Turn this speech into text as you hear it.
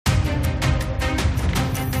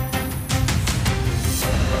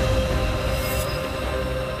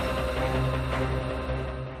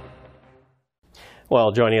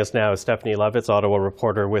Well, joining us now is Stephanie Levitz, Ottawa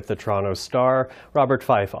reporter with the Toronto Star, Robert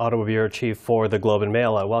Fife, Ottawa bureau chief for the Globe and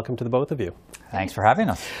Mail. Welcome to the both of you. Thanks for having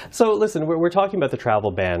us. So listen, we're talking about the travel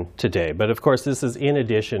ban today, but of course this is in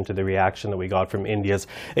addition to the reaction that we got from India's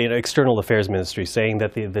External Affairs Ministry saying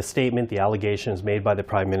that the statement, the allegations made by the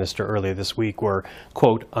Prime Minister earlier this week were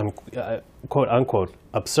quote unquote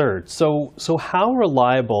absurd. So how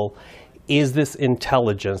reliable is this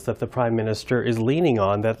intelligence that the Prime Minister is leaning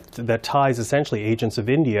on that ties essentially agents of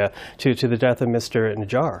India to the death of Mr.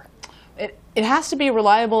 Nijjar? It has to be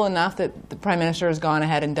reliable enough that the Prime Minister has gone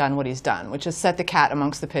ahead and done what he's done, which is set the cat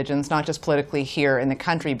amongst the pigeons, not just politically here in the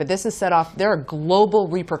country, but this is set off. There are global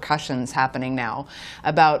repercussions happening now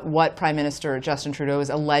about what Prime Minister Justin Trudeau is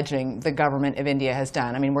alleging the government of India has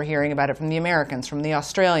done. I mean, we're hearing about it from the Americans, from the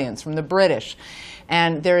Australians, from the British.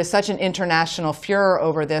 And there is such an international furor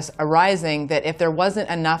over this arising that if there wasn't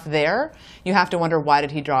enough there, you have to wonder why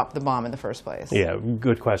did he drop the bomb in the first place? Yeah,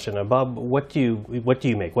 good question. Bob, what do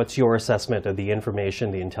you make? What's your assessment of the information,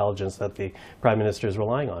 the intelligence that the Prime Minister is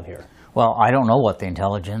relying on here? Well, I don't know what the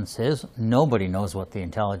intelligence is. Nobody knows what the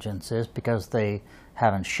intelligence is because they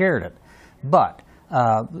haven't shared it. But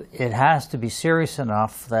it has to be serious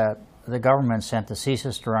enough that the government sent the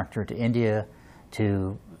CSIS director to India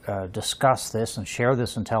to discuss this and share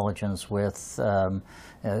this intelligence with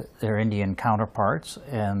their Indian counterparts.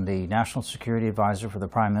 And the National Security Advisor for the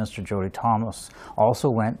Prime Minister, Jodie Thomas, also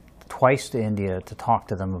went twice to India to talk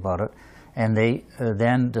to them about it. And they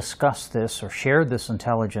then discussed this or shared this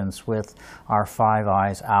intelligence with our Five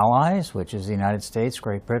Eyes allies, which is the United States,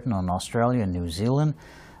 Great Britain, and Australia, and New Zealand,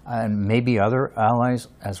 and maybe other allies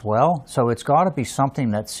as well. So it's got to be something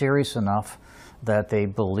that's serious enough that they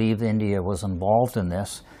believe India was involved in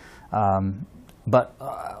this. But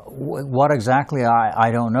what exactly, I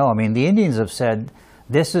don't know. I mean, the Indians have said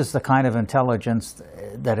this is the kind of intelligence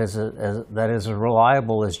that is as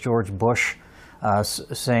reliable as George Bush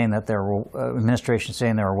saying that there were administration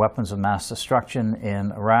saying there were weapons of mass destruction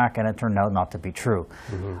in Iraq, and it turned out not to be true.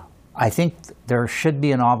 Mm-hmm. I think there should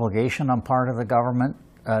be an obligation on part of the government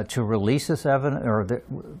to release this evidence or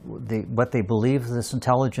what they believe this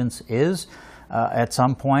intelligence is. At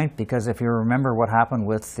some point, because if you remember what happened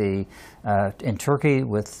with in Turkey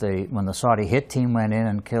when the Saudi hit team went in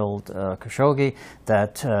and killed Khashoggi,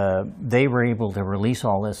 that they were able to release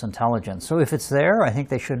all this intelligence. So if it's there, I think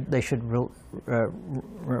they should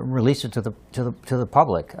release it to the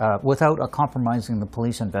public without compromising the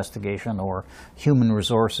police investigation or human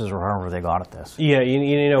resources or however they got at this. Yeah,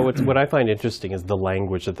 you know what I find interesting is the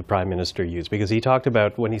language that the Prime Minister used, because he talked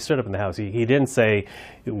about when he stood up in the House, he didn't say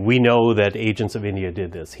we know that agents of India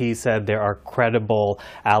did this. He said there are credible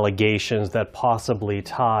allegations that possibly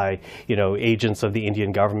tie, agents of the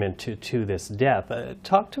Indian government to this death.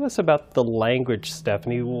 Talk to us about the language,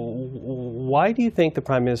 Stephanie. Why do you think the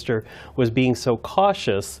Prime Minister was being so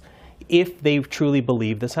cautious if they truly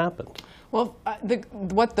believe this happened? Well,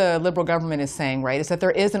 what the Liberal government is saying, right, is that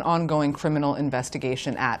there is an ongoing criminal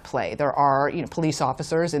investigation at play. There are police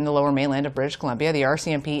officers in the Lower Mainland of British Columbia, the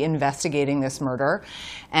RCMP, investigating this murder.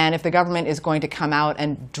 And if the government is going to come out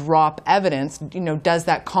and drop evidence, does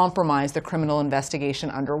that compromise the criminal investigation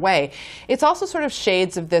underway? It's also sort of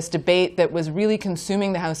shades of this debate that was really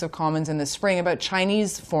consuming the House of Commons in the spring about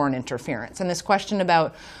Chinese foreign interference and this question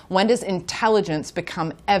about when does intelligence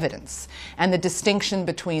become evidence and the distinction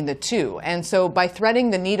between the two. And so by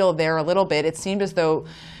threading the needle there a little bit, it seemed as though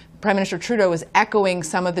Prime Minister Trudeau was echoing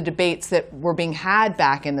some of the debates that were being had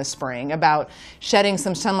back in the spring about shedding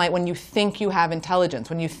some sunlight. When you think you have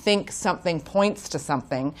intelligence, when you think something points to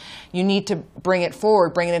something, you need to bring it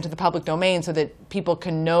forward, bring it into the public domain so that people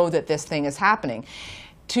can know that this thing is happening.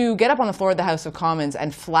 To get up on the floor of the House of Commons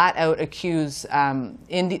and flat out accuse the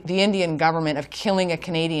Indian government of killing a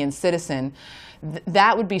Canadian citizen,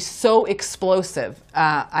 that would be so explosive,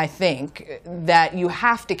 I think, that you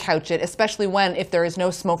have to couch it, especially when, if there is no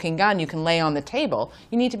smoking gun you can lay on the table,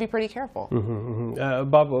 you need to be pretty careful. Mm-hmm, mm-hmm.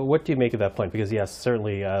 Bob, what do you make of that point? Because, yes,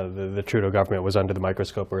 certainly the Trudeau government was under the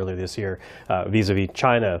microscope earlier this year vis-a-vis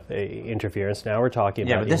China interference. Now we're talking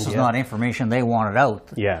about but this India. is not information they wanted out.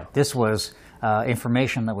 Yeah. This was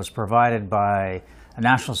information that was provided by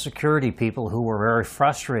national security people who were very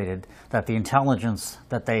frustrated that the intelligence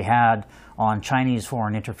that they had on Chinese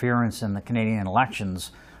foreign interference in the Canadian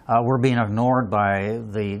elections were being ignored by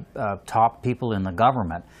the top people in the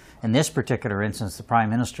government. In this particular instance, the Prime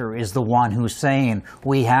Minister is the one who's saying,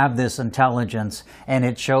 we have this intelligence and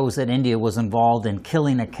it shows that India was involved in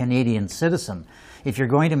killing a Canadian citizen. If you're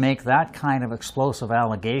going to make that kind of explosive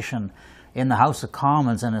allegation in the House of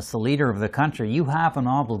Commons and it's the leader of the country, you have an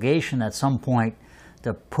obligation at some point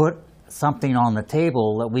to put something on the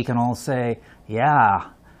table that we can all say,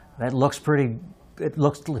 yeah, that looks pretty. It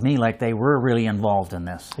looks to me like they were really involved in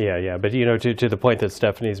this. Yeah. But, to the point that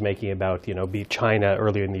Stephanie's making about, be China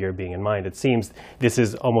earlier in the year being in mind, it seems this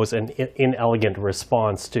is almost an inelegant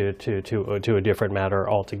response to a different matter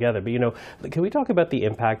altogether. But, can we talk about the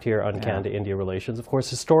impact here on Canada-India relations? Of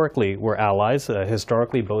course, historically, we're allies,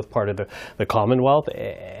 historically both part of the Commonwealth,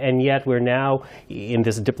 and yet we're now in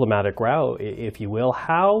this diplomatic row, if you will.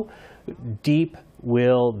 How deep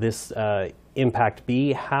will this impact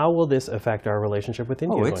be? How will this affect our relationship with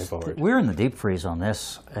India going forward? We're in the deep freeze on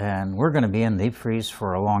this, and we're going to be in deep freeze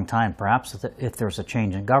for a long time, perhaps if there's a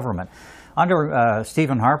change in government. Under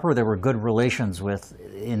Stephen Harper, there were good relations with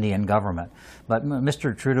Indian government, but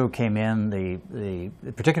Mr. Trudeau came in,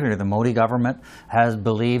 particularly the Modi government, has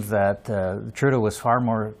believed that Trudeau was far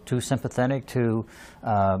more too sympathetic to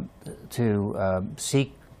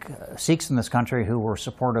Sikhs in this country who were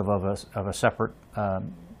supportive of a separate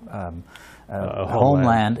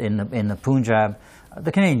homeland in the Punjab.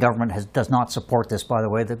 The Canadian government does not support this, by the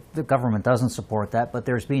way. The government doesn't support that, but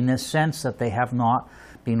there's been this sense that they have not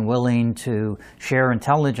been willing to share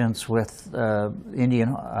intelligence with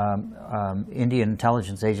Indian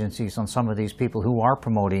intelligence agencies on some of these people who are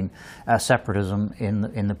promoting separatism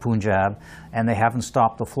in the Punjab, and they haven't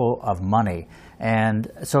stopped the flow of money.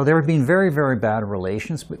 And so there have been very, very bad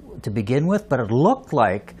relations to begin with, but it looked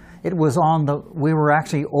like it was we were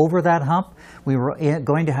actually over that hump. We were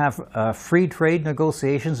going to have free trade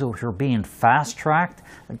negotiations, which were being fast-tracked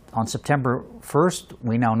on September 1st.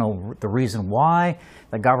 We now know the reason why.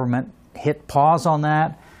 The government hit pause on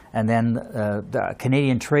that. And then the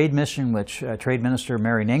Canadian Trade Mission, which Trade Minister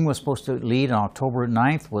Mary Ning was supposed to lead on October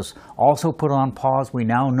 9th, was also put on pause. We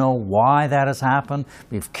now know why that has happened.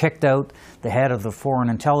 We've kicked out the head of the Foreign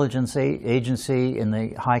Intelligence Agency in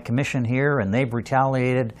the High Commission here, and they've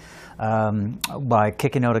retaliated by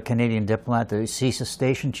kicking out a Canadian diplomat, the CISA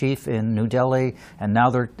station chief in New Delhi, and now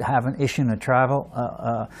they're issuing a travel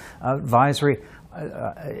advisory.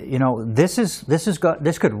 This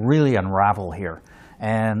could really unravel here.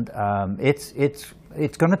 And it's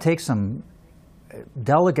going to take some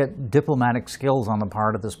delicate diplomatic skills on the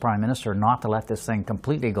part of this Prime Minister not to let this thing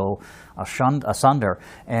completely go asunder.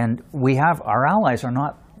 And our allies are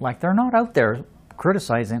not out there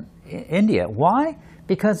criticizing India. Why?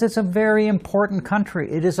 Because it's a very important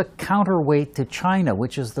country. It is a counterweight to China,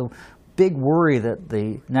 which is the big worry that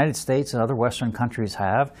the United States and other Western countries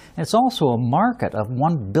have. And it's also a market of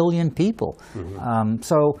 1 billion people. Mm-hmm.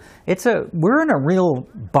 So we're in a real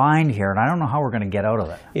bind here, and I don't know how we're going to get out of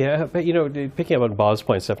it. Yeah, but picking up on Bob's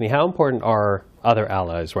point, Stephanie, how important are other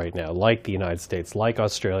allies right now, like the United States, like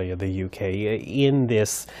Australia, the UK, in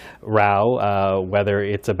this row, whether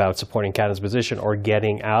it's about supporting Canada's position or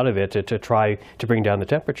getting out of it to try to bring down the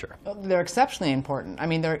temperature? They're exceptionally important. I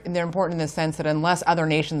mean, they're important in the sense that unless other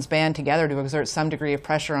nations band together to exert some degree of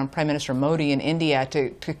pressure on Prime Minister Modi in India to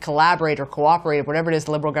collaborate or cooperate, whatever it is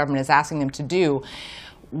the Liberal government is asking them to do,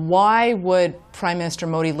 why would Prime Minister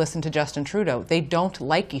Modi listen to Justin Trudeau? They don't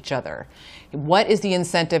like each other. What is the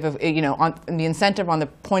incentive of, on the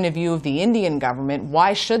point of view of the Indian government?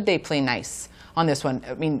 Why should they play nice on this one?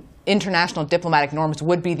 I mean, international diplomatic norms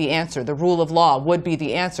would be the answer. The rule of law would be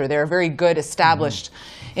the answer. There are very good established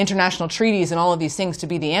international treaties and all of these things to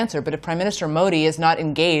be the answer. But if Prime Minister Modi is not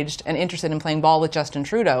engaged and interested in playing ball with Justin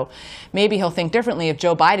Trudeau, maybe he'll think differently if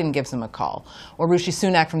Joe Biden gives him a call or Rishi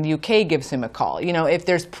Sunak from the UK gives him a call. If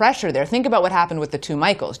there's pressure there, think about what happened with the two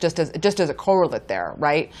Michaels, just as a correlate there,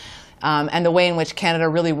 right? And the way in which Canada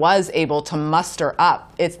really was able to muster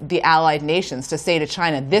up the allied nations to say to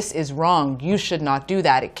China, this is wrong, you should not do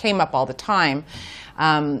that. It came up all the time.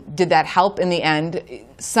 Did that help in the end?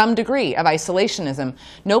 Some degree of isolationism.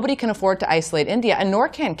 Nobody can afford to isolate India, and nor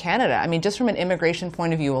can Canada. I mean, just from an immigration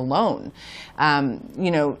point of view alone,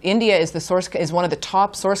 India is one of the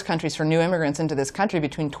top source countries for new immigrants into this country.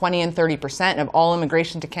 Between 20 and 30% of all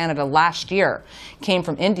immigration to Canada last year came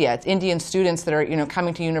from India. It's Indian students that are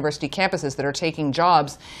coming to university campuses that are taking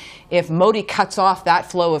jobs. If Modi cuts off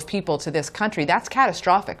that flow of people to this country, that's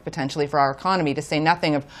catastrophic potentially for our economy, to say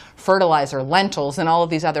nothing of fertilizer, lentils, and all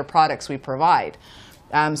of these other products we provide.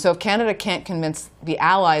 So if Canada can't convince the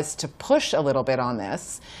allies to push a little bit on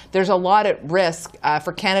this, there's a lot at risk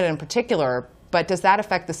for Canada in particular, but does that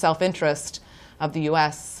affect the self-interest of the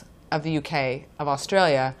US, of the UK, of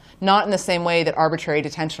Australia? Not in the same way that arbitrary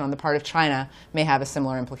detention on the part of China may have a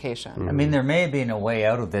similar implication. I mean, there may have been a way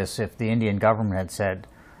out of this if the Indian government had said,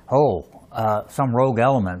 some rogue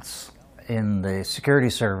elements in the security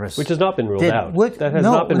service, which has not been ruled out. That has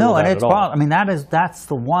not been ruled out at all. I mean, that's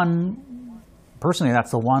the one. Personally, that's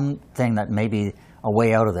the one thing that may be a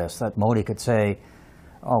way out of this. That Modi could say,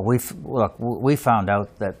 oh, we found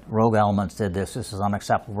out that rogue elements did this. This is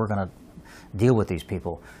unacceptable. We're going to deal with these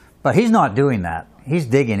people. But he's not doing that. He's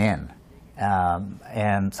digging in.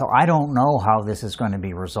 And so I don't know how this is going to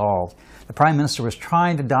be resolved. The Prime Minister was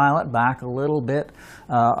trying to dial it back a little bit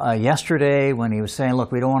yesterday when he was saying,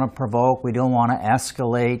 look, we don't want to provoke, we don't want to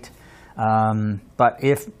escalate. But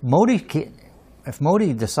if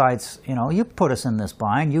Modi decides, you know, you put us in this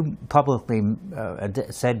bind, you publicly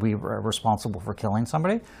said we were responsible for killing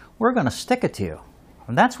somebody, we're going to stick it to you.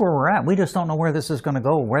 And that's where we're at. We just don't know where this is going to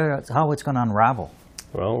go, how it's going to unravel.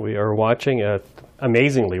 Well, we are watching.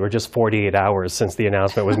 Amazingly, we're just 48 hours since the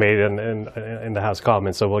announcement was made in the House of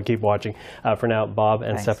Commons, so we'll keep watching. For now, Bob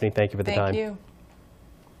and Thanks. Stephanie, thank you for the time. Thank you.